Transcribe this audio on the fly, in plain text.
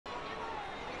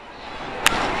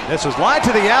This is line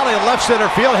to the alley in left center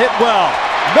field, hit well.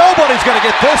 Nobody's going to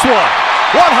get this one.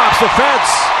 One hops the fence.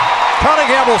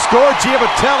 Cunningham will score.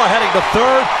 Giavotella heading to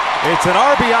third. It's an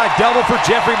RBI double for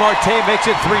Jeffrey Marte, makes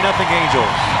it 3-0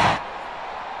 Angels.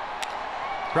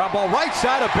 Ground ball right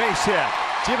side, a base hit.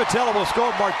 Giavotella will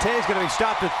score. Marte is going to be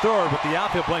stopped at third, with the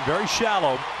outfield playing very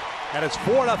shallow. And it's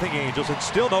 4-0 Angels, and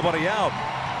still nobody out.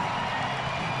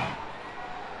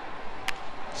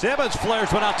 Simmons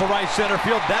flares one out to right center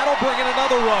field. That'll bring in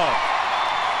another run.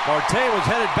 Marte was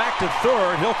headed back to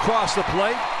third. He'll cross the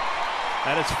plate.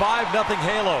 And it's 5-0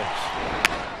 Halos.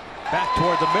 Back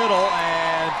toward the middle,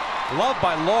 and loved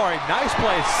by Laurie. Nice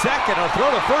play second. A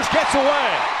throw to first gets away.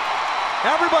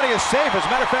 Everybody is safe. As a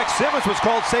matter of fact, Simmons was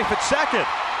called safe at second.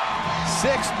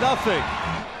 6-0.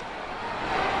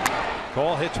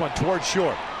 Cole hits one toward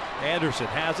short. Anderson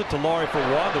has it to Laurie for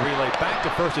one. The relay back to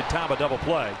first in time, a double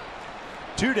play.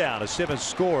 2 down as Simmons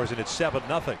scores, and it's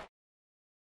 7-0.